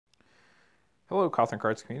Hello Cothern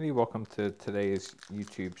Cards community, welcome to today's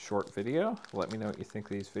YouTube short video. Let me know what you think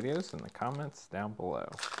of these videos in the comments down below.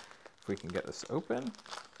 If we can get this open,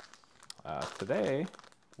 today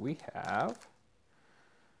we have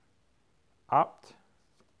Opt,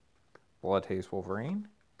 Bloodhaze Wolverine,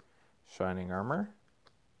 Shining Armor,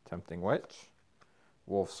 Tempting Witch,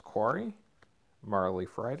 Wolf's Quarry,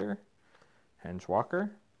 Marleaf Rider,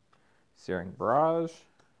 Hengewalker, Searing Barrage,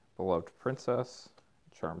 Beloved Princess,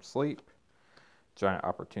 Charmed Sleep, Giant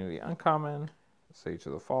Opportunity Uncommon, Sage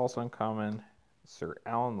of the Falls Uncommon, Sir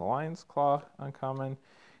Alan the Lion's Claw Uncommon,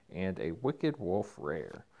 and a Wicked Wolf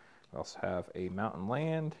Rare. We also have a Mountain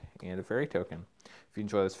Land and a Fairy Token. If you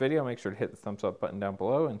enjoy this video, make sure to hit the thumbs up button down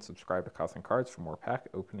below and subscribe to Cothern Cards for more pack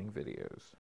opening videos.